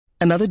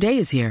Another day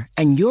is here,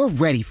 and you're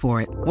ready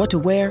for it. What to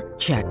wear?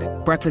 Check.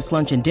 Breakfast,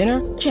 lunch, and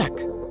dinner? Check.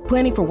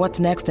 Planning for what's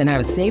next and how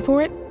to save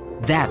for it?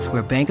 That's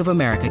where Bank of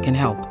America can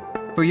help.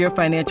 For your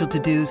financial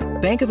to-dos,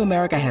 Bank of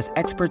America has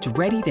experts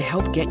ready to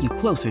help get you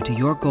closer to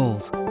your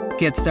goals.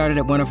 Get started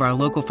at one of our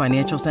local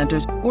financial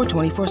centers or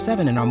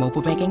 24/7 in our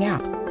mobile banking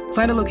app.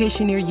 Find a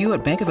location near you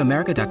at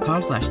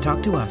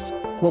bankofamerica.com/talktous.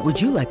 What would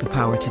you like the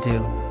power to do?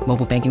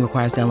 Mobile banking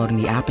requires downloading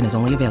the app and is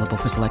only available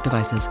for select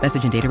devices.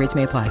 Message and data rates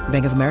may apply.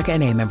 Bank of America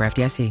NA, member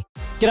FDIC.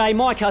 G'day,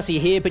 Mike Hussey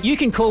here, but you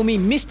can call me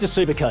Mr.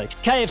 Supercoach.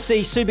 KFC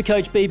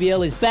Supercoach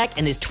BBL is back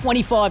and there's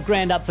 25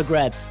 grand up for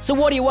grabs. So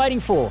what are you waiting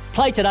for?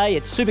 Play today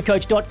at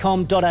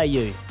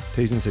supercoach.com.au.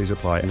 T's and C's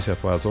apply. New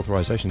South Wales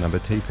authorisation number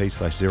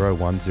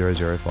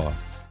TP/01005.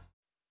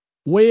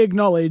 We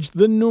acknowledge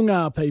the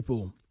Noongar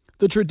people,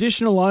 the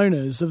traditional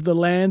owners of the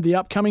land the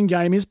upcoming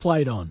game is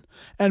played on,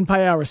 and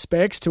pay our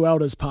respects to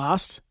elders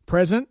past,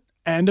 present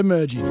and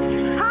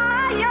emerging.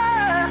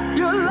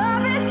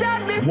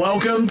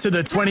 Welcome to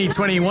the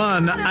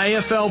 2021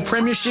 AFL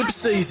Premiership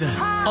season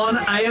on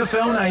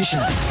AFL Nation.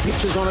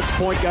 Pitches on its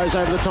point, goes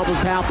over the top of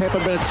Powell Pepper,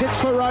 but it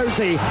sits for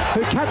Rosie,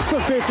 who cuts the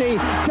 50,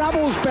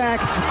 doubles back,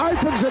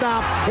 opens it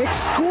up,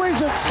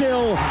 exquisite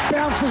skill,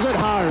 bounces it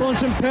home.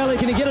 Bontempelli,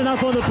 can he get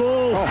enough on the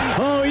ball?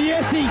 Oh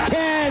yes he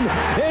can!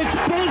 It's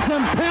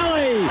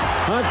Bontempelli!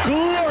 A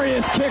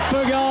glorious kick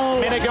for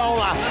goal.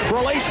 Menegola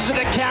releases it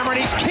to Cameron,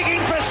 he's kicking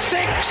for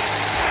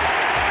 6!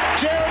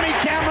 Jeremy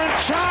Cameron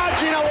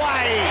charging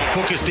away.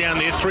 Hook is down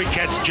there, 3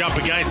 cats jump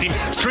against him.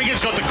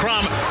 Stringer's got the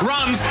crumb,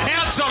 runs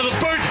outside of the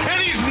boot,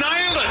 and he's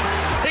nailed it.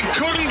 It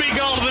couldn't be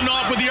goal of the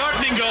night with the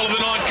opening goal of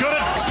the night, could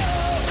it?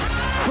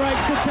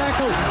 Breaks the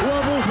tackle,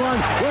 wobbles one.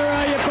 Where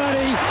are you,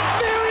 buddy?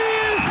 There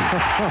he is!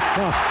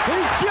 He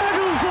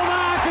juggles the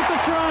mark at the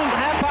front.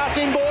 Hand pass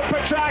inboard,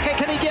 Petrarca,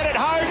 can he get it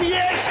home?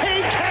 Yes,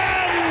 he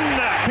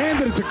can!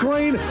 Handed it to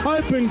Green,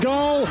 open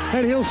goal,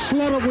 and he'll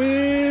slot it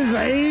with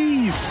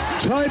ease.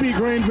 Toby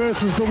Green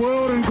versus the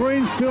world, and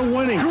Green still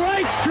winning.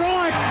 Great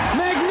strike,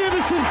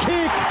 magnificent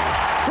kick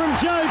from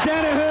Joe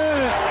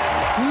Danaher.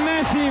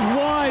 Massive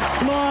white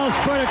smile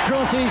spread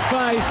across his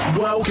face.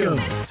 Welcome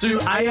to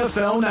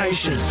AFL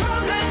Nation.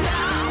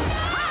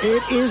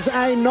 It is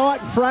a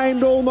night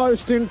framed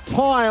almost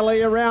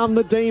entirely around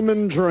the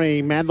Demon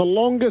Dream and the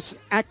longest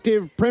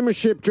active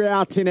premiership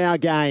drought in our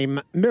game.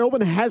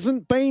 Melbourne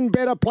hasn't been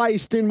better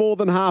placed in more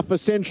than half a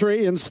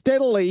century, and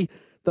steadily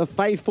the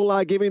faithful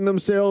are giving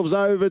themselves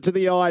over to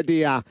the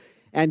idea.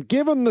 And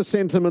given the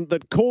sentiment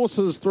that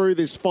courses through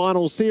this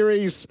final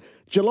series,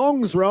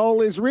 Geelong's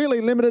role is really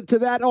limited to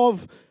that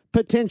of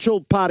potential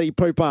party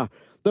pooper.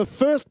 The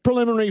first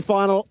preliminary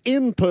final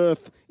in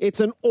Perth, it's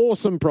an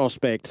awesome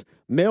prospect.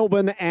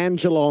 Melbourne and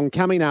Geelong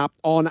coming up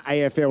on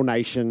AFL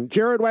Nation.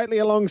 Gerard Whateley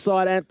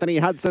alongside Anthony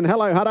Hudson.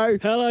 Hello,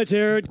 Hutto. Hello,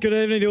 Gerard. Good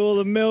evening to all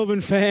the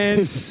Melbourne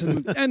fans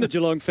and the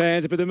Geelong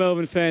fans, but the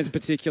Melbourne fans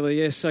particularly.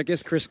 Yes, I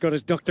guess Chris got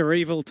his Dr.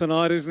 Evil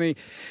tonight, isn't he?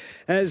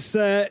 As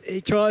he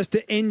tries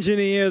to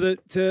engineer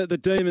the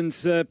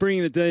Demons,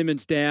 bringing the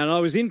Demons down. I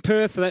was in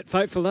Perth for that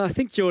fateful night. I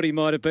think Geordie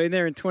might have been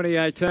there in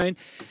 2018.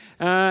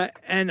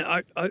 And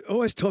I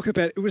always talk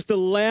about it. It was the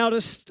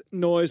loudest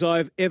noise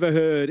I've ever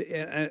heard.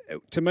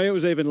 To me, it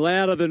was even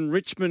louder than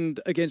Richmond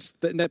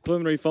in that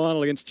preliminary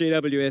final against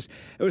GWS.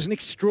 It was an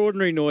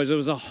extraordinary noise. It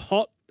was a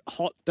hot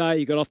day.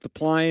 You got off the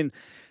plane.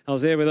 I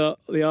was there with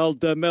the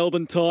old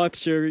Melbourne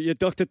types, your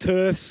Dr.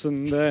 Turths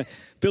and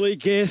Billy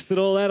Guest and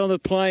all that on the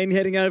plane,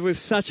 heading over with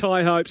such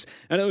high hopes.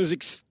 And it was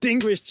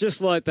extinguished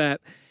just like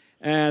that.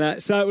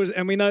 And so it was,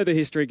 and we know the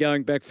history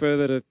going back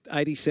further to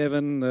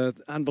 87,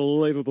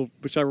 unbelievable,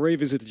 which I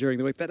revisited during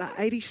the week. That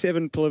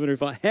 87 preliminary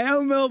fight,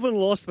 how Melbourne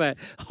lost that,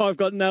 I've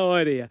got no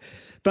idea.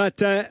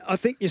 But I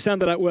think you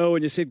summed it up well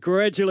when you said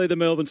gradually the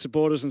Melbourne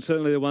supporters, and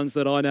certainly the ones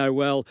that I know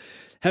well,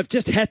 have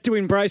just had to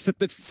embrace it.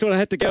 That sort of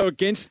had to go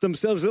against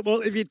themselves. Well,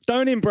 if you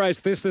don't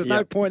embrace this, there's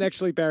no point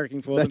actually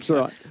barracking for them. That's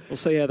right. We'll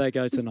see how they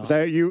go tonight.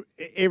 So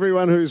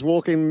everyone who's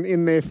walking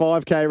in their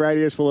 5K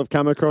radius will have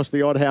come across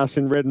the odd house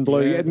in red and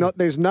blue. Yeah.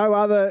 There's no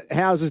other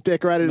houses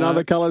decorated in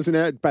other colours,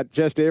 but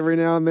just every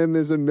now and then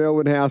there's a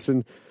Melbourne house,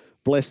 and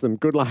bless them.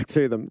 Good luck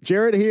to them.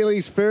 Gerard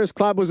Healy's first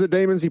club was the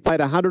Demons. He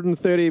played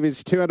 130 of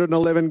his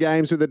 211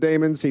 games with the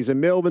Demons. He's a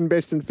Melbourne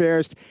best and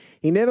fairest.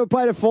 He never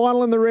played a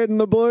final in the red and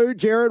the blue.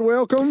 Gerard,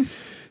 welcome.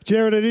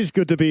 Gerard, it is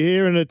good to be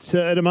here, and it's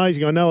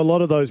amazing. I know a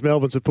lot of those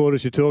Melbourne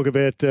supporters you talk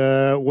about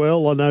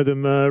well. I know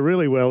them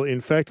really well.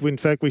 In fact, we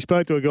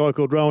spoke to a guy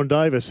called Rowan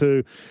Davis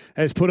who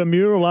has put a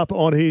mural up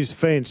on his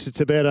fence. It's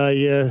about a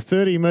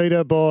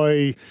 30-metre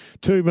by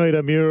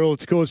 2-metre mural.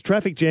 It's caused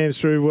traffic jams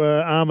through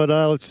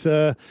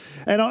Armidale.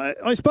 And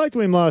I spoke to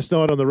him last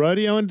night on the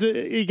radio, and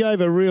he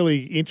gave a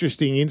really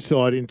interesting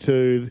insight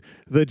into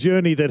the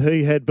journey that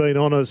he had been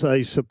on as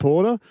a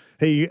supporter.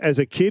 He, as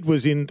a kid,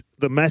 was in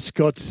the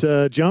mascot's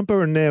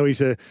jumper, and now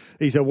he's a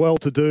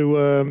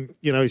well-to-do.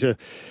 He's a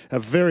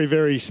very,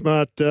 very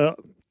smart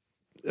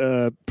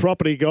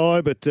property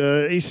guy, but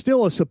he's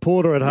still a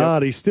supporter at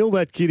heart. He's still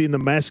that kid in the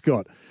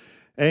mascot,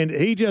 and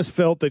he just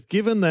felt that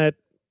given that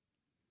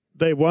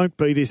there won't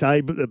be this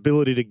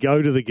ability to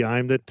go to the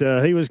game,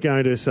 that he was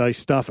going to say,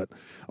 stuff it.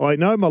 I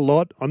know my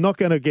lot. I'm not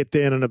going to get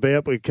down and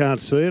about where you can't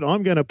see it.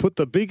 I'm going to put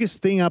the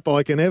biggest thing up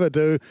I can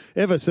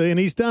ever see, and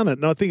he's done it.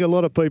 And I think a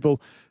lot of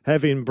people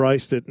have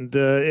embraced it. And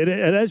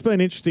it has been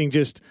interesting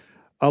just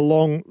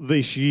along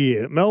this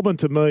year. Melbourne,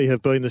 to me,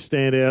 have been the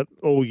standout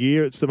all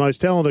year. It's the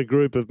most talented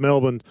group of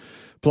Melbourne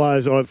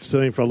players I've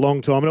seen for a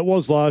long time, and it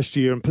was last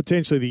year and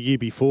potentially the year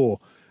before.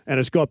 And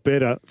it's got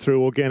better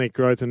through organic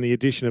growth and the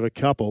addition of a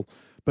couple.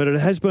 But it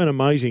has been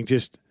amazing,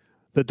 just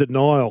the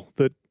denial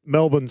that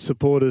Melbourne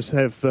supporters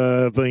have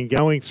been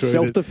going through.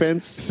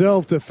 Self-defence.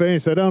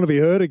 Self-defence. They don't want to be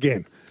hurt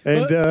again.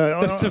 And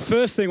the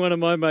first thing one of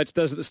my mates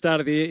does at the start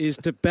of the year is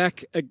to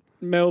back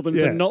Melbourne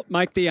to not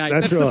make the 8.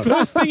 That's right. The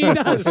first thing he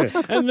does.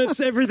 And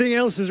everything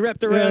else is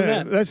wrapped around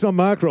that. That's not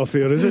Mark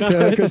Rothfield, is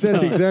it? Because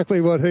that's exactly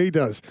what he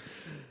does.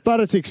 But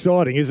it's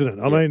exciting, isn't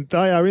it? I mean,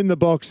 they are in the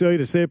box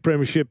seat. It's their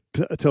premiership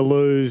to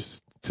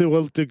lose to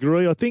a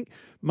degree. I think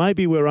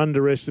maybe we're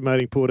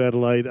underestimating Port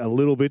Adelaide a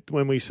little bit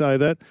when we say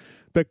that.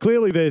 But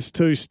clearly there's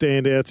two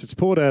standouts. It's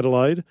Port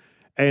Adelaide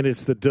and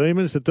it's the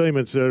Demons. The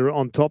Demons are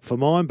on top for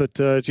mine. But,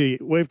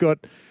 we've got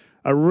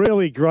a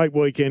really great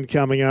weekend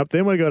coming up.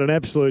 Then we've got an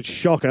absolute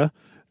shocker.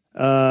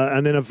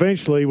 And then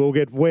eventually we'll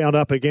get wound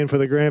up again for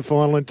the grand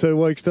final in 2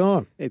 weeks'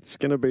 time. It's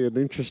going to be an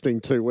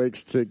interesting 2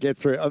 weeks to get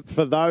through.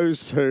 For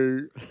those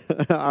who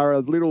are a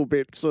little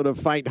bit sort of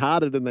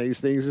faint-hearted in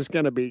these things, it's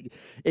going to be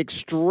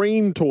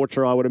extreme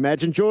torture, I would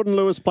imagine. Jordan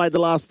Lewis played the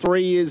last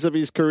 3 years of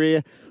his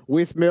career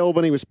with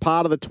Melbourne. He was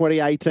part of the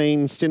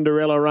 2018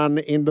 Cinderella run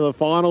into the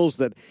finals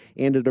that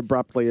ended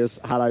abruptly, as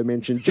Hutto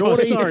mentioned.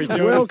 Geordie, sorry,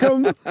 Geordie.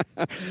 Welcome.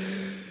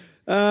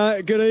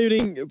 Good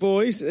evening,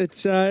 boys.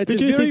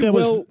 Did you think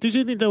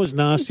that was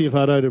nasty of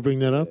Hutto to bring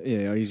that up?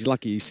 Yeah, he's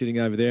lucky he's sitting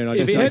over there, and I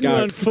if just he don't hadn't go.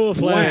 won 4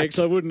 flags,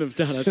 I wouldn't have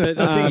done it. But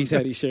I think he's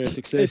had his share of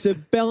success. It's a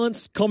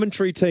balanced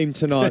commentary team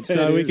tonight,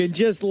 so we can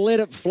just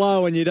let it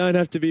flow, and you don't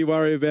have to be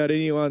worried about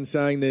anyone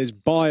saying there's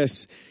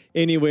bias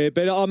anywhere.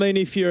 But I mean,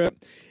 if you're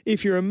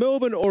a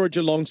Melbourne or a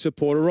Geelong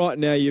supporter right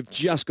now, you've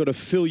just got to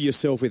fill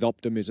yourself with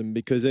optimism,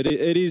 because it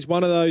is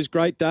one of those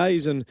great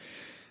days, and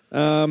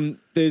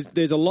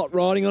there's a lot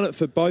riding on it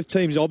for both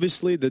teams.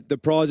 Obviously, the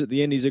prize at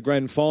the end is a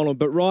grand final,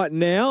 but right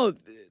now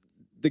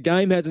the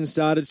game hasn't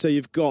started, so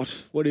you've got,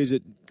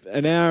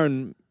 an hour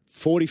and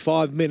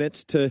 45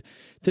 minutes to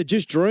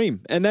just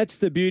dream. And that's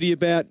the beauty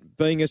about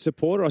being a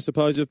supporter, I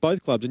suppose, of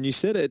both clubs. And you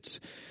said it's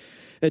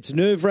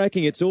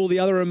nerve-wracking. It's all the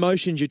other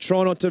emotions. You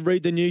try not to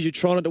read the news. You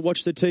try not to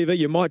watch the TV.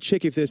 You might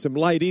check if there's some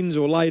late ins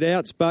or late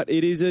outs, but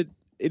it is a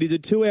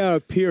 2-hour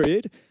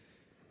period.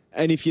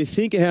 And if you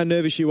think of how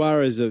nervous you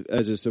are as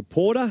a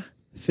supporter,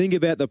 think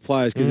about the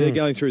players, because they're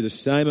going through the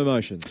same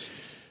emotions.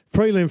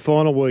 Prelim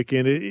final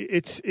weekend,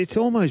 it's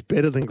almost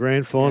better than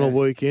grand final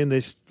weekend.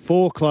 There's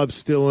 4 clubs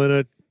still in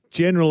it.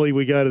 Generally,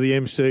 we go to the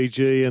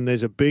MCG, and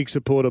there's a big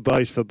supporter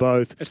base for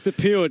both. It's the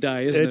pure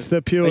day, isn't it? It's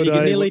the pure day. You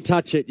can nearly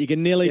touch it. You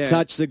can nearly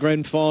touch the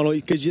grand final,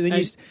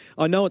 because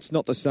I know it's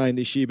not the same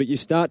this year, but you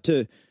start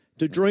to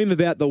dream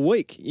about the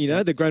week.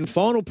 The grand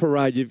final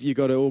parade, you've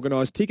got to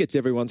organise tickets.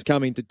 Everyone's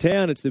coming to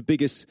town. It's the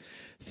biggest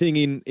thing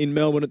in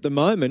Melbourne at the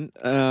moment,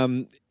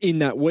 in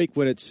that week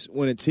when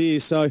it's here.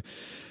 So,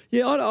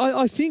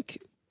 I think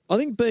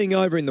being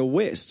over in the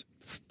West,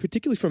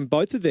 particularly from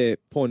both of their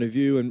point of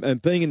view, and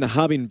being in the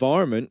hub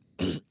environment,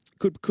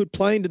 could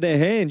play into their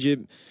hands.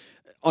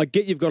 I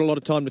get you've got a lot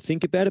of time to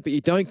think about it, but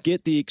you don't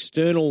get the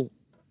external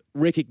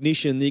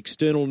recognition, the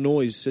external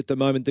noise at the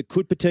moment that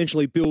could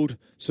potentially build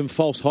some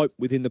false hope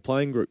within the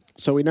playing group.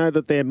 So we know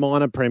that they're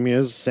minor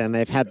premiers and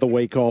they've had the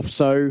week off.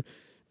 So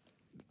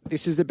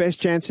this is the best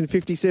chance in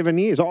 57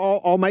 years.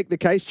 I'll make the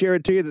case,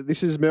 Jared, to you that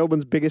this is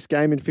Melbourne's biggest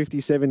game in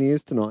 57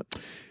 years tonight.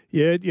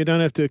 Yeah, you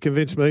don't have to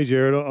convince me,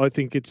 Jared. I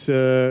think it's...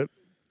 you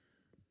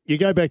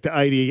go back to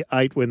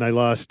 88 when they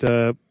last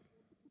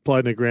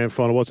played in a grand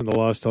final. It wasn't the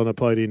last time they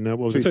played in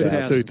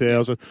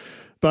 2000.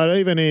 But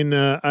even in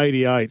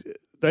 88...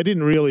 they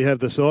didn't really have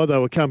the side. They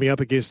were coming up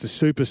against a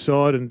super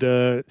side,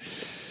 and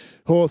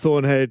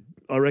Hawthorn had,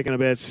 I reckon,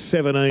 about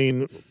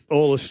 17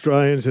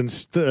 All-Australians and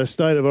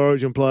State of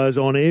Origin players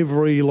on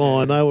every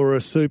line. They were a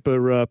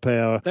super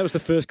power. That was the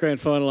first grand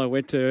final I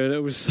went to, and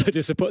it was so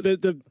disappointing.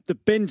 The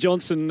Ben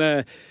Johnson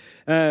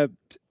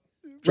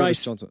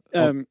race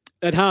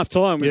at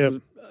half-time was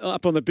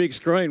up on the big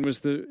screen was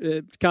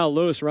the Carl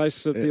Lewis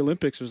race at the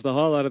Olympics was the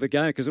highlight of the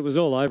game, because it was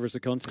all over as a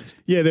contest.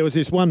 Yeah, there was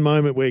this one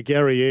moment where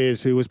Gary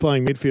Ayres, who was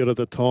playing midfield at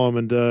the time,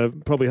 and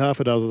probably half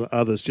a dozen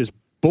others, just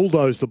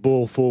bulldozed the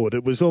ball forward.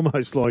 It was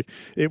almost like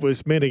it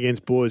was men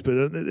against boys, but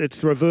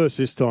it's reversed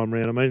this time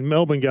round. I mean,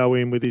 Melbourne go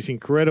in with this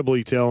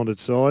incredibly talented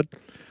side.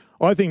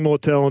 I think more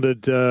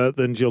talented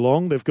than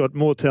Geelong. They've got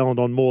more talent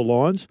on more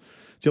lines.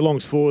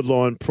 Geelong's forward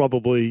line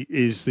probably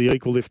is the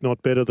equal, if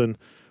not better, than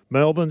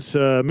Melbourne's.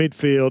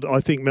 Midfield,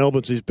 I think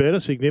Melbourne's is better,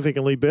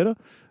 significantly better.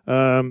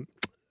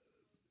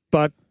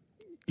 But,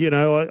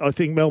 I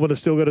think Melbourne have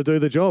still got to do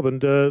the job,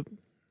 and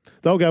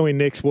they'll go in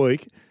next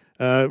week.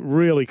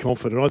 Really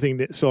confident. I think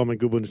that Simon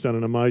Goodwin's done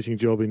an amazing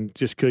job in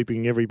just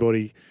keeping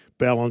everybody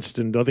balanced,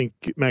 and I think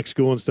Max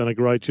Gawn's done a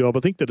great job.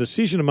 I think the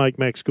decision to make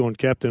Max Gawn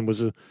captain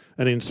was an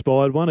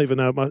inspired one, even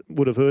though it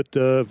would have hurt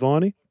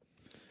Viney.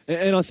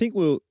 And I think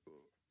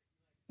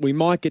we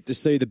might get to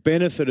see the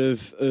benefit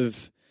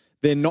of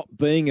there not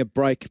being a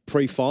break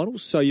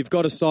pre-finals. So you've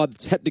got a side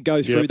that's had to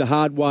go through the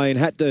hard way and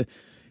had to,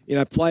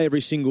 play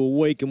every single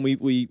week, and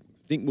we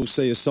think we'll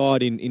see a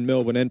side in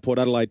Melbourne and Port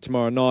Adelaide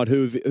tomorrow night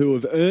who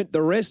have earned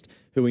the rest,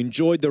 who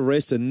enjoyed the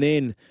rest, and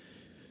then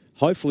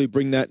hopefully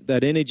bring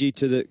that energy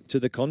to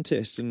the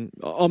contest. And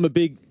I'm a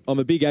big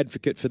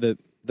advocate for the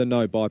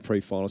no bye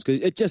pre-finals,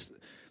 because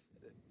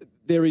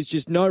there is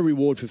just no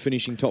reward for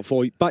finishing top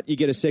four, but you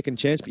get a second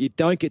chance, but you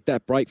don't get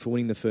that break for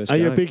winning the first game.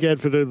 Are you a big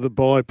advocate of the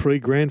bye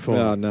pre-grand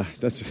final? Oh, no,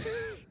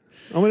 that's.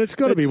 I mean, it's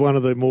got to be one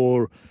of the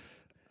more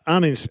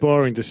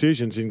uninspiring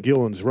decisions in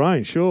Gillen's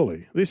reign,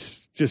 surely.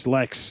 This just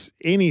lacks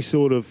any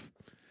sort of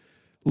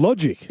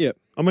logic. Yep.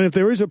 I mean, if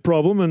there is a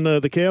problem and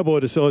the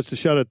Cowboy decides to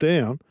shut it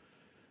down,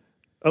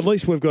 at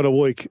least we've got a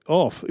week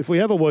off. If we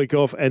have a week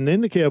off and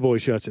then the Cowboy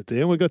shuts it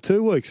down, we've got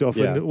 2 weeks off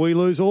and we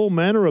lose all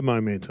manner of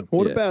momentum.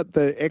 What about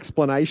the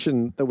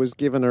explanation that was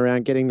given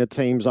around getting the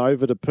teams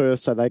over to Perth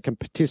so they can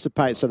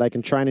participate, so they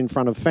can train in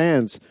front of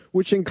fans,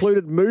 which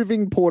included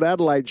moving Port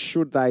Adelaide,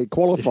 should they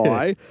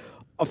qualify,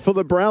 for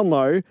the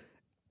Brownlow,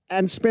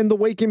 and spend the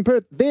week in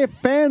Perth? Their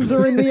fans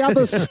are in the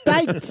other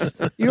states.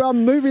 You are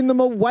moving them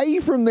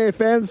away from their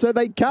fans so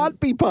they can't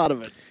be part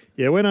of it.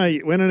 Yeah, when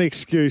an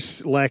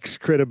excuse lacks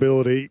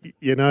credibility,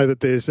 you know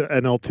that there's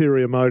an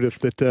ulterior motive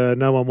that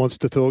no one wants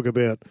to talk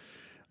about.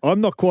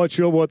 I'm not quite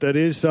sure what that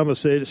is. Some have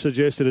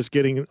suggested it's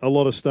getting a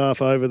lot of staff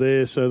over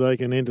there so they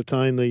can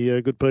entertain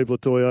the good people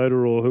at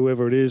Toyota or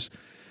whoever it is.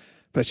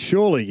 But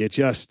surely you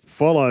just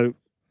follow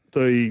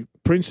the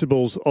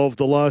principles of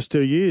the last 2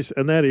 years,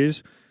 and that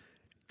is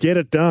get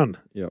it done.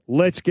 Yep.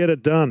 Let's get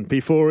it done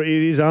before it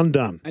is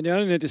undone. And you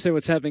only need to see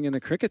what's happening in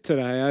the cricket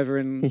today over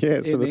in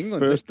so the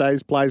England. First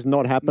day's play's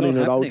not happening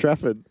at Old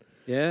Trafford.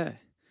 Yeah.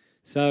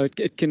 So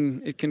it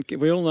can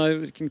we all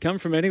know it can come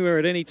from anywhere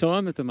at any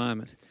time at the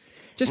moment.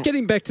 Just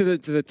getting back to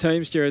the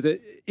teams, Jared,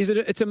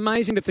 it's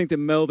amazing to think that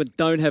Melbourne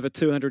don't have a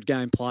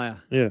 200-game player.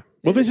 Yeah.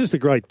 Well, this is the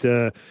great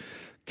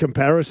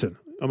comparison.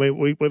 I mean,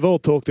 we've all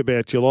talked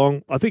about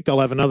Geelong. I think they'll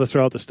have another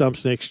throw at the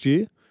stumps next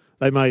year.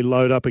 They may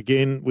load up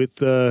again with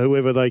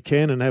whoever they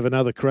can and have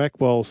another crack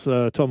whilst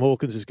Tom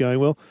Hawkins is going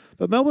well.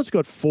 But Melbourne's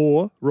got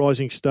 4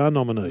 Rising Star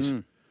nominees.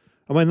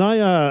 I mean, they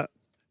are,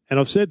 and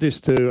I've said this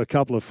to a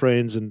couple of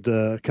friends and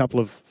a couple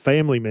of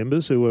family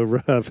members who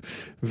are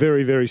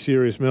very, very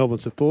serious Melbourne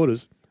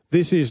supporters.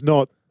 This is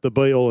not the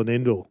be-all and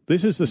end-all.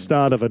 This is the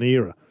start of an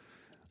era.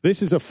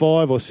 This is a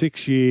 5 or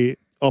 6 year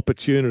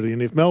opportunity.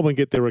 And if Melbourne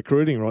get their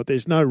recruiting right,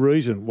 there's no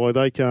reason why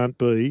they can't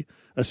be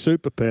a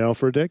superpower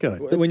for a decade.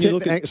 When you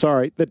look at,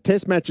 the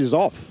test match is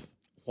off.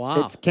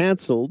 Wow. It's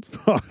cancelled.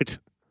 Right.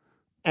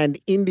 And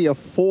India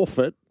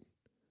forfeit,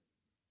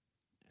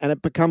 and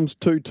it becomes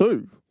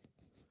 2-2.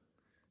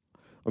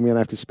 I'm going to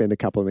have to spend a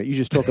couple of minutes. You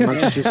just talk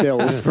amongst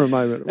yourselves for a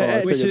moment.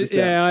 I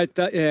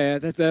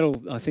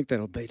think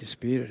that'll be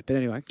disputed. But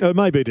anyway. It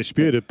may be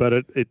disputed, but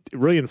it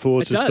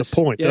reinforces the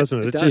point,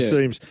 doesn't it? It just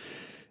seems...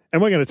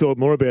 And we're going to talk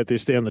more about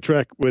this down the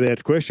track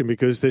without question,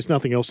 because there's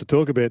nothing else to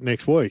talk about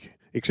next week,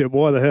 except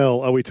why the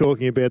hell are we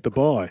talking about the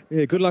bye?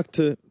 Yeah, good luck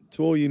to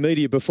all you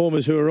media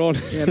performers who are on.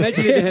 Yeah,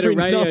 imagine if you had a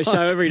radio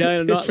show every day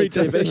and a nightly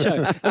TV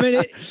show. I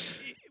mean,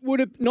 would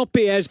it not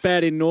be as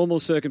bad in normal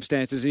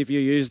circumstances if you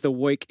used the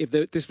week,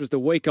 this was the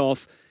week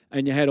off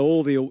and you had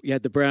you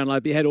had the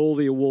Brownlow, you had all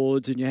the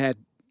awards and you had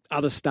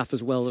other stuff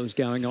as well that was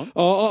going on?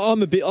 Oh,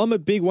 I'm a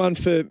big one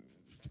for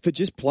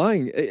just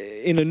playing.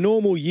 In a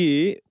normal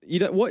year,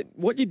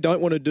 what you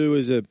don't want to do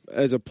as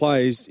a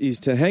player is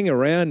to hang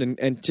around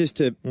and just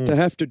to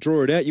have to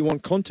draw it out. You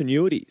want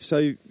continuity.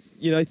 So,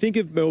 think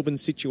of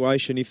Melbourne's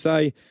situation. If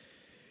they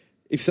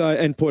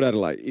and Port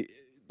Adelaide,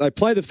 they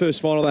play the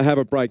first final, they have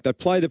a break. They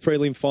play the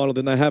prelim final,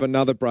 then they have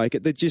another break.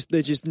 There's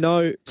just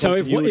no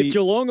continuity. So if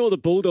Geelong or the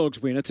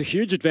Bulldogs win, it's a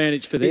huge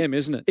advantage for them,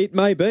 isn't it? It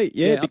may be,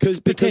 because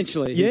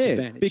potentially a huge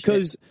advantage.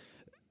 Because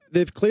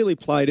they've clearly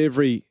played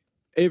every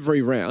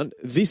round.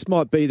 This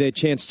might be their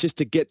chance just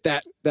to get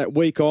that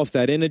week off,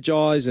 that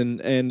energise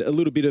and a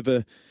little bit of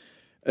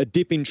a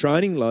dip in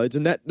training loads,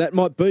 and that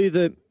might be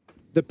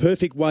the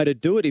perfect way to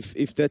do it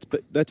if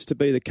that's to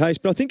be the case.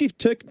 But I think if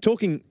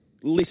talking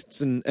lists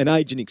and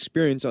age and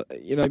experience,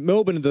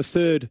 Melbourne are the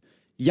 3rd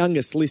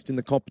youngest list in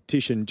the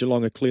competition.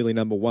 Geelong are clearly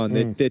number 1.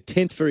 They're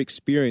 10th for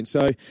experience.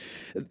 So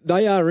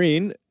they are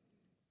in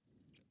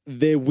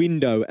their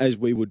window, as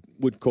we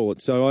would call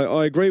it. So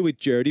I agree with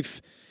Jared.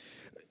 If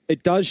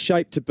it does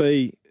shape to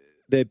be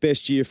their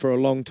best year for a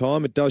long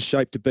time, it does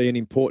shape to be an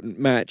important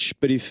match.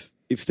 But if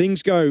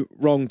things go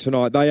wrong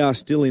tonight, they are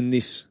still in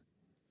this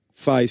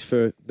phase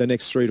for the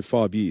next 3 to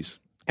 5 years.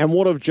 And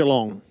what of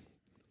Geelong?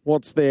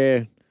 What's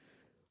their...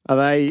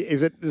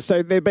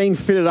 So they're being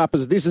fitted up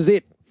as this is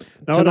it?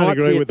 No, I don't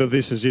agree with the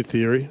this is it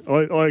theory.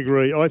 I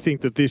agree. I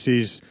think that this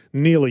is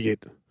nearly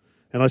it.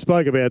 And I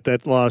spoke about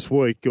that last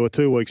week or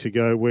 2 weeks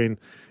ago when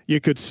you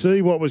could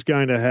see what was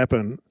going to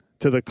happen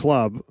to the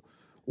club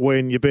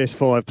when your best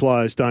 5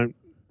 players aren't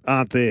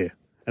there.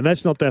 And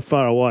that's not that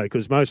far away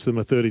because most of them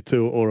are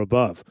 32 or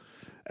above.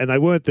 And they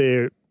weren't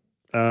there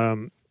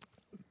 2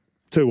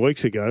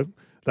 weeks ago.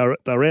 They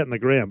were out in the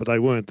ground, but they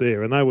weren't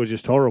there, and they were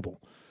just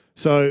horrible.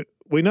 So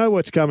we know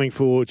what's coming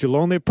for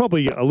Geelong. They're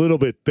probably a little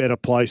bit better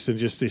placed than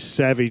just this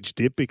savage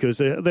dip because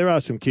there are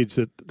some kids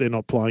that they're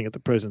not playing at the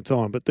present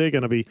time, but they're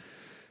going to be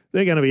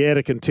out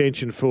of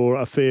contention for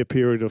a fair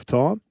period of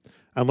time,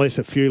 unless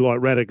a few like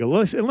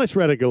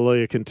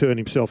Ratugolea can turn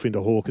himself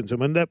into Hawkins. I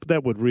mean,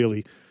 that would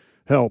really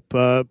help.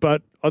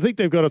 But I think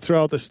they've got to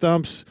throw at the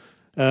stumps.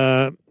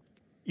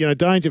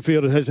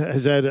 Dangerfield has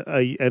had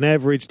an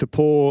average to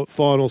poor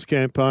finals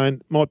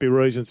campaign. Might be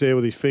reasons there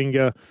with his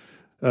finger.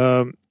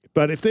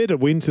 But if they're to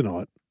win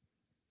tonight,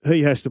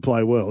 he has to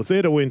play well. If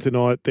they're to win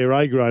tonight, their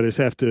A-graders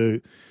have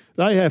to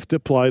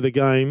play the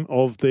game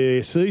of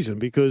their season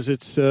because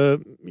it's,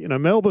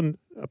 Melbourne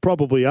are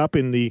probably up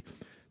in the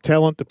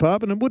talent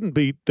department. It wouldn't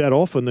be that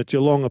often that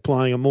Geelong are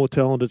playing a more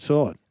talented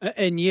side.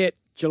 And yet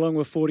Geelong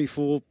were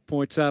 44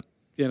 points up,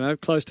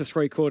 close to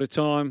three-quarter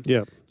time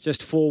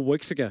just 4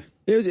 weeks ago.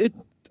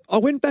 I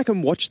went back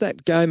and watched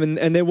that game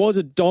and there was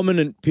a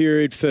dominant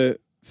period for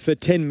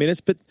 10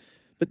 minutes, but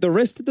the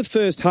rest of the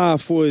first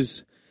half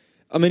was,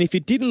 I mean, if you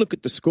didn't look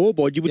at the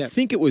scoreboard, you would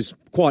think it was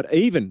quite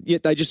even.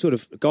 Yet they just sort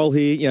of goal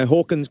here,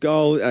 Hawkins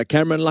goal,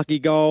 Cameron Lucky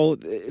goal.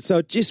 So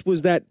it just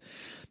was that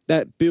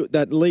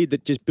lead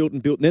that just built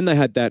and built. And then they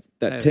had that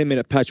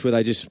 10-minute patch where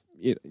they just,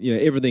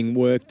 everything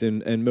worked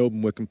and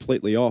Melbourne were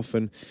completely off.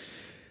 And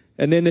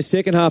then the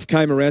second half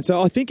came around.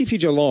 So I think if you're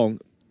Geelong,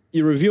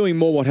 you're reviewing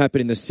more what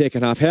happened in the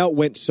second half, how it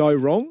went so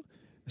wrong,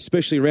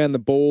 especially around the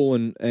ball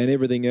and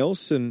everything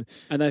else. And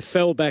they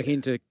fell back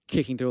into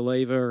kicking to a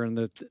lever and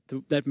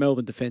that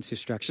Melbourne defensive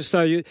structure.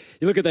 So you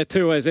look at that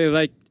two ways.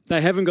 They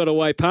haven't got a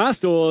way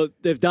past or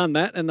they've done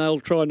that and they'll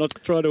try to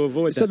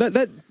avoid that. So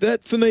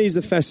that for me is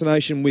the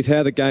fascination with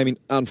how the game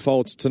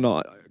unfolds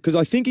tonight. Because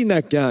I think in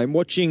that game,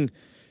 watching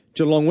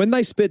Geelong, when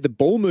they sped the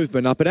ball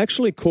movement up, it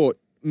actually caught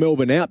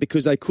Melbourne out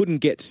because they couldn't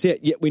get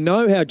set. Yet we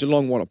know how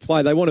Geelong want to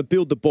play. They want to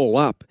build the ball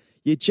up.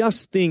 You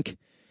just think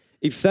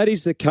if that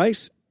is the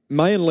case,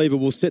 May and Lever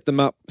will set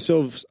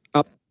themselves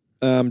up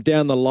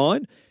down the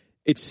line.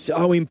 It's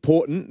so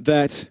important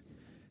that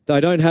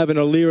they don't have an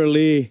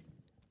Aliir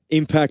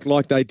impact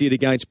like they did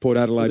against Port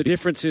Adelaide. Well, the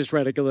difference is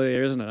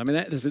Ratugolea, isn't it? I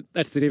mean,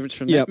 that's the difference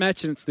from that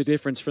match, and it's the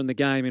difference from the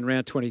game in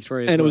round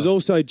 23 And it was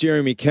also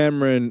Jeremy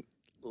Cameron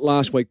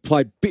last week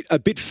played a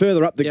bit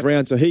further up the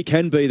ground, so he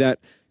can be that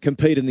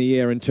compete in the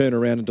air and turn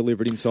around and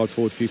deliver it inside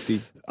forward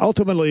 50.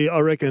 Ultimately, I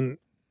reckon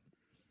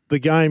the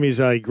game is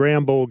a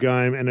ground ball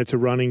game and it's a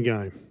running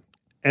game.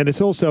 And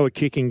it's also a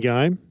kicking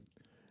game.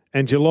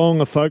 And Geelong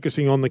are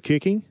focusing on the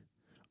kicking.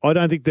 I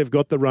don't think they've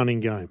got the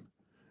running game.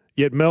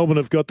 Yet Melbourne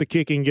have got the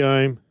kicking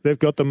game. They've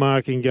got the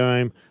marking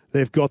game.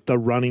 They've got the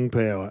running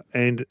power.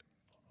 And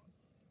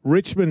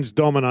Richmond's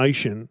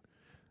domination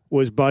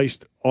was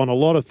based on a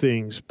lot of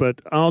things.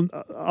 But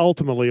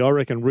ultimately, I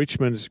reckon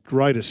Richmond's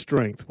greatest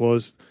strength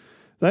was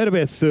they had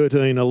about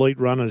 13 elite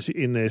runners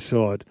in their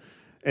side.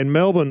 And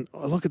Melbourne,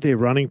 look at their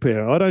running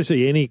power. I don't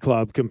see any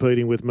club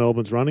competing with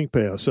Melbourne's running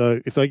power.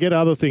 So if they get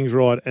other things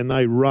right and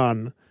they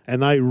run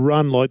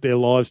like their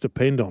lives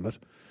depend on it,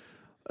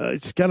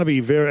 it's going to be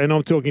and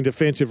I'm talking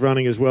defensive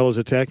running as well as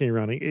attacking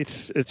running.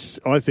 It's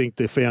I think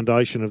the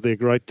foundation of their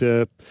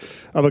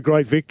of a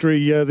great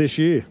victory this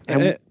year.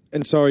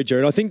 And sorry,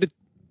 Jared, I think that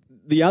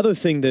the other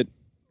thing that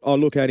I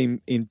look at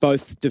in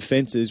both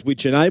defences,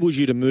 which enables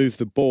you to move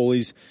the ball,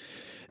 is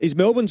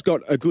Melbourne's got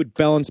a good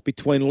balance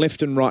between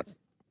left and right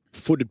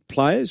footed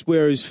players,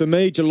 whereas for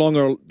me,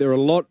 Geelong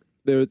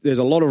there's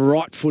a lot of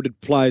right-footed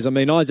players. I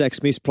mean, Isaac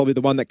Smith's probably the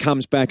one that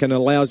comes back and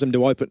allows them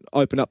to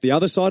open up the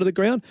other side of the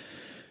ground.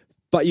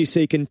 But you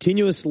see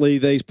continuously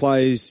these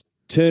players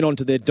turn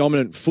onto their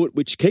dominant foot,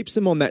 which keeps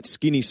them on that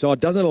skinny side,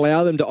 doesn't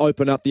allow them to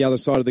open up the other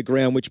side of the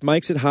ground, which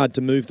makes it hard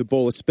to move the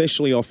ball,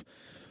 especially off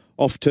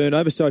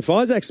turnover. So if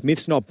Isaac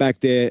Smith's not back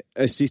there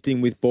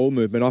assisting with ball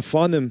movement, I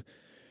find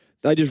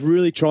they just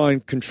really try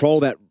and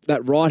control that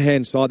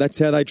right-hand side. That's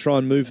how they try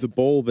and move the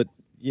ball. But,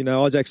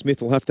 Isaac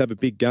Smith will have to have a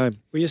big game.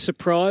 Were you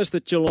surprised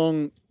that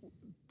Geelong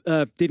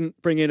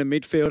didn't bring in a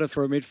midfielder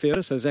for a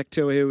midfielder? So Zach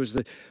Tuahill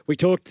was we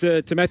talked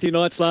to Matthew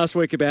Knights last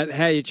week about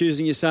how you're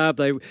choosing your sub.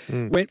 They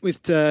went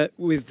with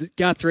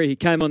Guthrie. He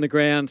came on the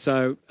ground.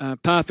 So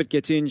Parfitt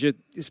gets injured.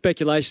 The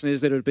speculation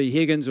is that it would be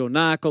Higgins or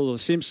Narkle or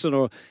Simpson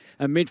or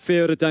a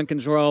midfielder.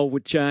 Duncan's role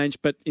would change.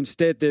 But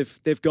instead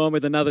they've gone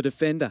with another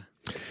defender.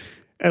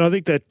 And I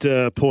think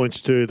that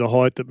points to the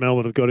height that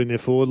Melbourne have got in their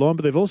forward line,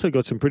 but they've also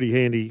got some pretty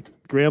handy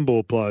ground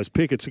ball players.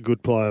 Pickett's a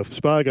good player.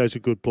 Spargo's a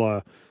good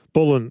player.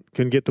 Bullen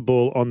can get the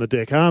ball on the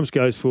deck. Harms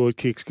goes forward,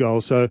 kicks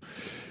goals. So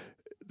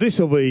this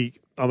will be,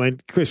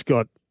 Chris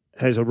Scott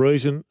has a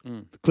reason.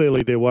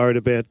 Clearly they're worried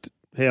about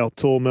how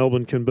tall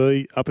Melbourne can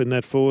be up in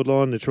that forward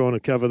line. They're trying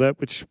to cover that,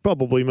 which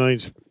probably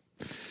means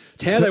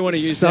It's how they want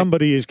to use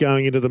somebody is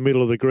going into the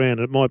middle of the ground.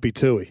 It might be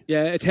Tui.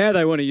 Yeah, it's how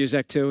they want to use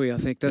Zach Tui, I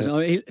think,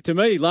 doesn't it? To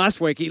me,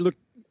 last week he looked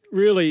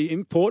really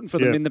important for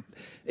them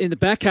in the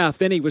back half.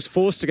 Then he was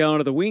forced to go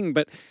onto the wing,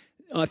 but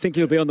I think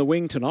he'll be on the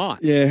wing tonight.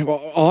 Yeah,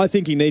 well, I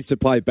think he needs to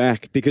play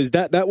back because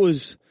that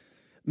was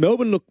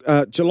Melbourne.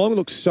 Geelong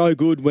looked so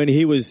good when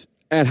he was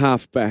at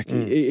half back.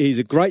 He's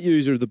a great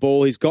user of the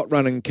ball. He's got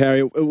run and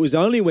carry. It was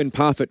only when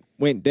Parfitt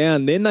went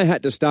down, then they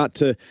had to start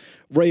to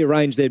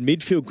rearrange their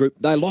midfield group.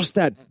 They lost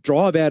that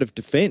drive out of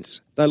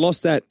defence. They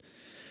lost that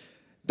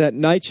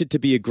nature to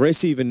be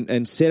aggressive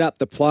and set up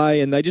the play,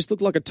 and they just look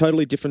like a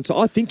totally different. So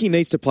I think he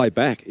needs to play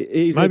back.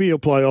 Maybe he'll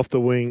play off the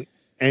wing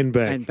and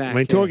back. I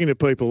mean, talking to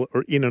people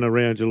in and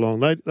around Geelong,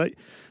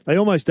 they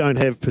almost don't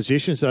have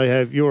positions. They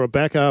have, you're a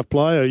back half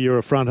player, you're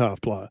a front half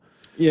player.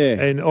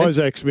 Yeah. And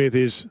Isaac Smith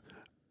is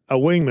a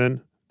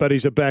wingman, but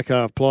he's a back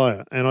half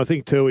player. And I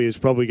think Tui is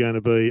probably going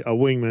to be a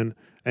wingman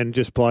and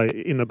just play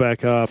in the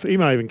back half. He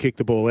may even kick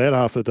the ball out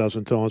half a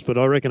dozen times, but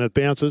I reckon it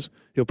bounces.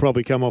 He'll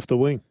probably come off the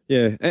wing.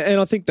 Yeah,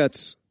 and I think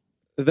that's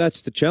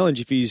the challenge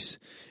if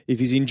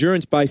his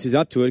endurance base is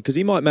up to it, because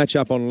he might match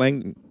up on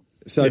Langdon.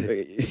 So, well,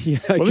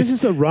 this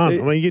is the run.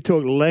 I mean, you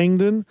talk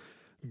Langdon,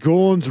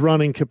 Gawn's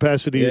running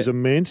capacity is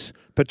immense.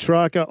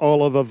 Petrarca,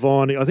 Oliver,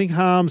 Viney. I think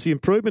the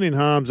improvement in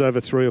Harms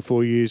over 3 or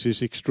 4 years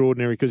is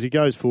extraordinary because he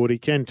goes forward, he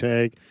can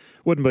tag.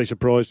 Wouldn't be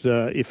surprised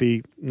if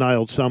he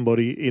nailed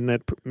somebody in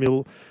that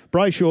middle.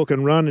 Brayshaw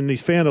can run, and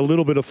he's found a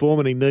little bit of form,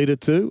 and he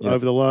needed to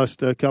over the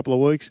last couple of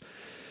weeks.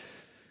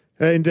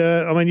 And,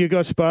 I mean, you've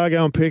got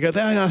Spargo and Picker.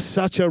 They are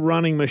such a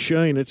running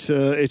machine.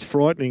 It's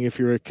frightening if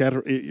you're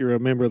a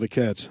member of the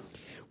Cats.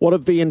 What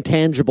of the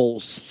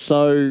intangibles?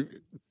 So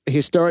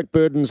historic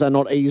burdens are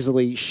not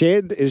easily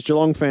shed. As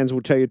Geelong fans will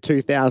tell you,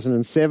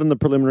 2007, the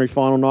preliminary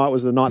final night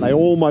was the night they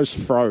almost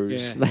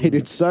froze. Yeah. They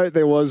did so.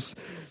 There was...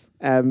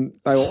 they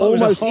were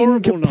almost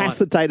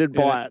incapacitated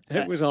by it.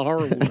 It was a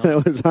horrible night.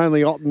 It was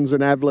only Ottens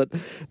and Ablett.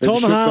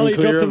 Tom Harley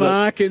dropped a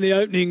mark in the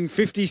opening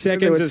 50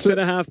 seconds as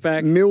centre-half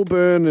back.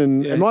 Milburn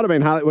and it might have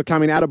been Harley were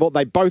coming out of ball.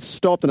 They both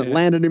stopped and it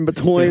landed in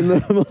between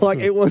them. Like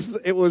it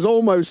was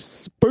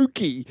almost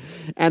spooky,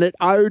 and it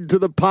owed to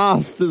the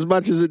past as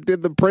much as it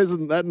did the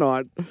present that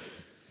night.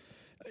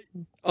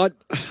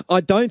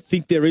 I don't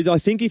think there is. I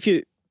think if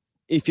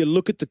you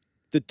look at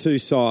the two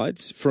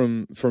sides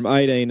from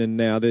 18 and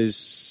now,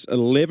 there's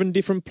 11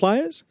 different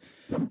players.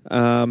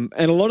 And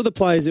a lot of the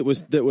players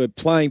that were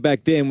playing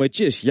back then were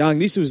just young.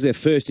 This was their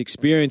first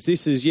experience.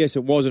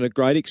 It wasn't a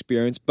great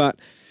experience, but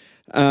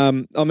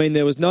I mean,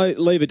 there was no...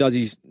 Lever does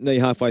his knee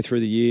halfway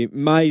through the year.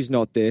 May's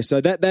not there. So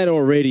that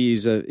already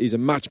is a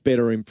much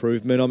better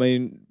improvement. I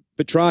mean,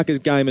 Petrarca's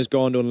game has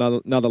gone to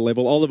another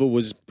level. Oliver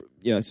was,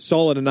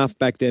 solid enough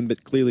back then,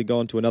 but clearly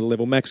gone to another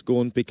level. Max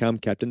Gawn's become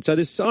captain. So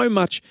there's so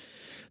much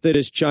that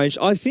has changed.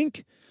 I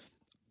think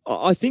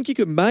you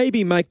could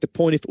maybe make the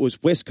point if it was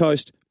West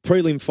Coast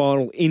prelim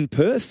final in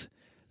Perth,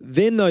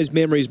 then those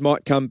memories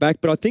might come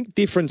back. But I think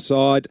different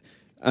side,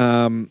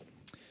 a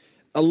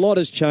lot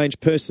has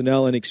changed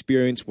personnel and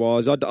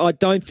experience-wise. I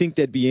don't think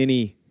there'd be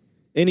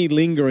any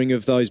lingering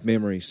of those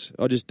memories.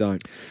 I just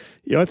don't.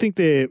 Yeah, I think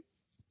they're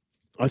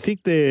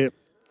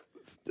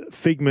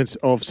figments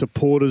of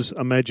supporters'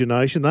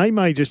 imagination. They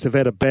may just have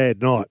had a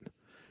bad night,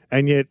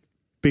 and yet,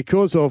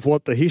 because of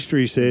what the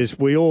history says,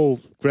 we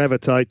all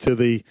gravitate to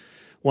the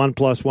 1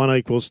 +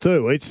 1 =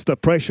 2. It's the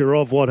pressure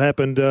of what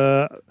happened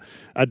a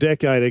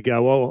decade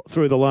ago, or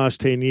through the last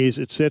 10 years,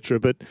 etc.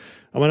 But,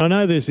 I mean, I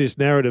know there's this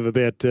narrative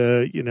about,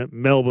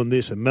 Melbourne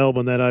this and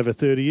Melbourne that over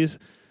 30 years.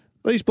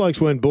 These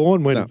blokes weren't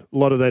born when a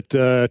lot of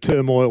that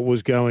turmoil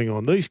was going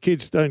on. These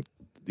kids don't,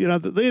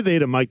 they're there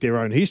to make their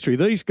own history.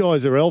 These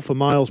guys are alpha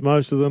males,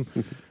 most of them.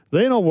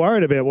 They're not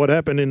worried about what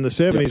happened in the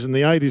 70s and the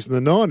 80s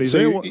and the 90s.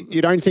 So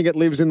you don't think it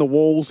lives in the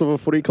walls of a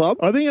footy club?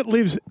 I think it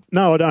lives...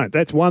 No, I don't.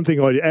 That's one thing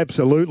I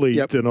absolutely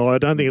deny. I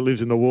don't think it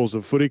lives in the walls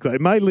of a footy club.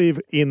 It may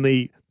live in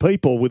the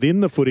people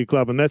within the footy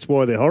club, and that's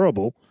why they're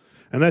horrible.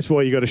 And that's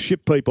why you've got to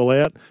ship people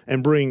out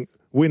and bring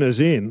winners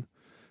in.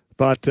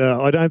 But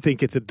I don't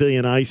think it's a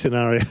DNA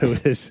scenario,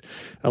 as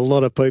a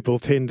lot of people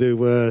tend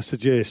to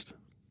suggest.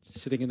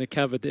 Sitting in the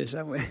cupboard there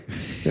somewhere.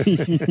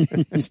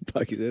 Just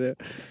poke his head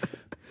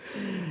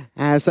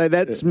out. So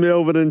that's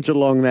Melbourne and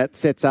Geelong. That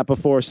sets up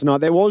for us tonight.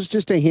 There was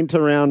just a hint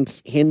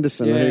around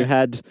Henderson, who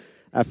had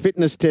a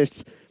fitness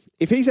test.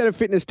 If he's had a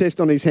fitness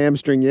test on his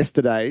hamstring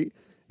yesterday,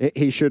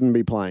 he shouldn't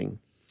be playing,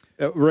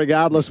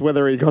 regardless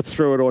whether he got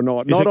through it or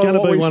not. Not on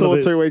what we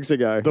saw 2 weeks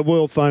ago. The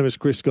world-famous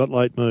Chris Scott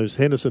late moves.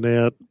 Henderson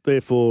out,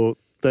 therefore...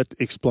 That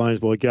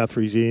explains why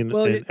Guthrie's in and Narkle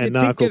comes in.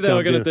 Well, you'd think they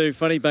were going to do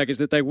funny buggers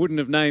that they wouldn't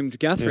have named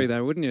Guthrie,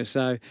 though, wouldn't you?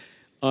 So,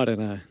 I don't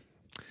know.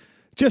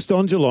 Just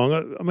on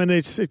Geelong, I mean,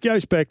 it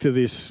goes back to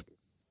the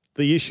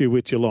issue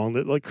with Geelong.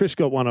 That, like, Chris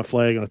got won a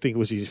flag, and I think it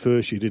was his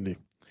first year, didn't he?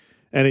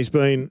 And he's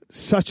been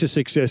such a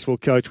successful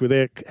coach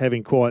without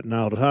having quite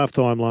nailed it.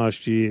 Half-time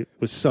last year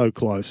was so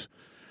close,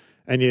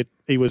 and yet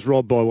he was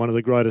robbed by one of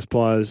the greatest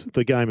players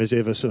the game has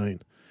ever seen.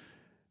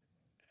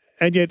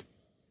 And yet...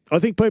 I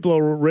think people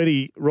are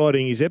already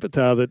writing his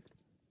epitaph that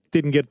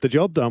didn't get the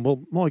job done.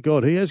 Well, my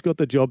God, he has got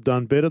the job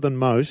done better than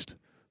most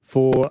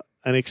for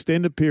an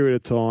extended period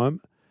of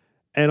time.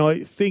 And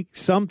I think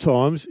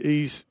sometimes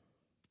he's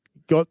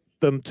got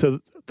them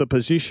to the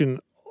position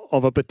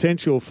of a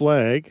potential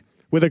flag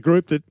with a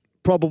group that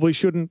probably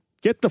shouldn't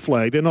get the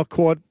flag. They're not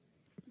quite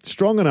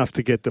strong enough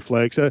to get the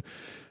flag. So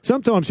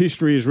sometimes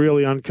history is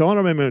really unkind.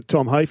 I remember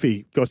Tom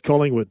Hafey got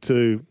Collingwood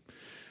to,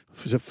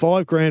 was it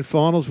 5 grand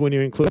finals when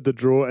you include the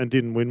draw, and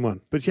didn't win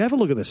one. But you have a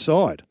look at the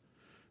side.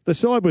 The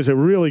side was a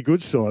really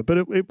good side, but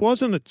it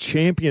wasn't a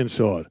champion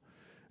side.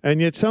 And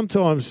yet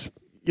sometimes,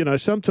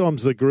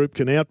 sometimes the group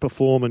can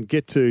outperform and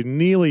get to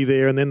nearly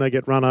there, and then they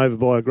get run over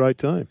by a great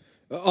team.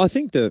 I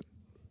think that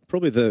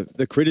probably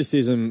the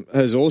criticism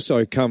has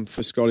also come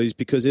for Scotties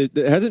because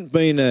there hasn't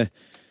been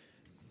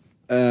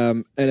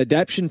an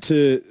adaptation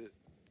to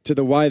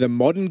the way the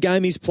modern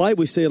game is played.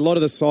 We see a lot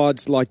of the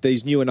sides like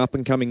these new and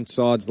up-and-coming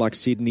sides like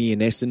Sydney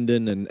and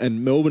Essendon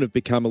and Melbourne have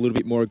become a little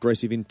bit more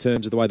aggressive in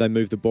terms of the way they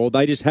move the ball.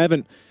 They just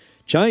haven't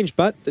changed,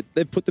 but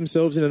they've put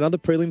themselves in another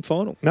prelim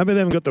final. Maybe they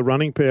haven't got the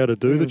running power to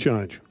do the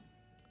change.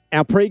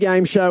 Our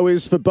pre-game show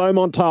is for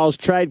Beaumont Tiles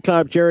Trade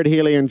Club. Jared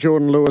Healy and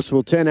Jordan Lewis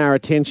will turn our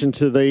attention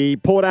to the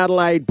Port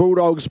Adelaide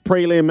Bulldogs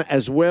prelim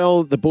as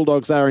well. The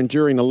Bulldogs are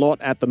enduring a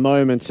lot at the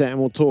moment, and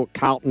we'll talk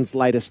Carlton's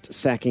latest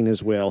sacking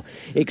as well.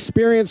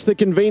 Experience the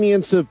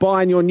convenience of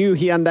buying your new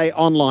Hyundai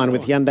online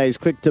with Hyundai's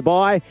Click to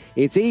Buy.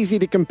 It's easy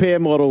to compare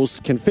models,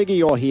 configure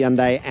your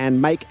Hyundai,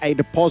 and make a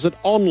deposit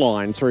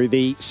online through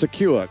the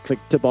secure Click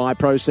to Buy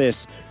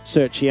process.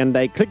 Search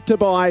Hyundai Click to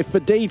Buy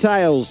for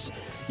details.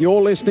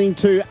 You're listening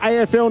to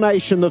AFL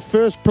Nation, the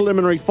first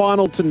preliminary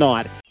final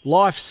tonight.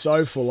 Life's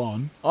so full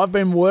on. I've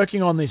been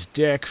working on this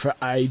deck for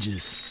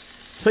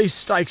ages. These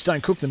steaks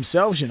don't cook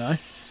themselves,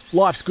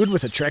 Life's good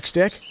with a Trex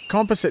deck.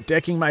 Composite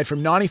decking made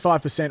from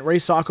 95%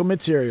 recycled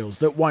materials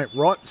that won't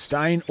rot,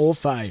 stain or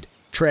fade.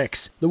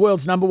 Trex, the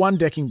world's #1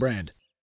 decking brand.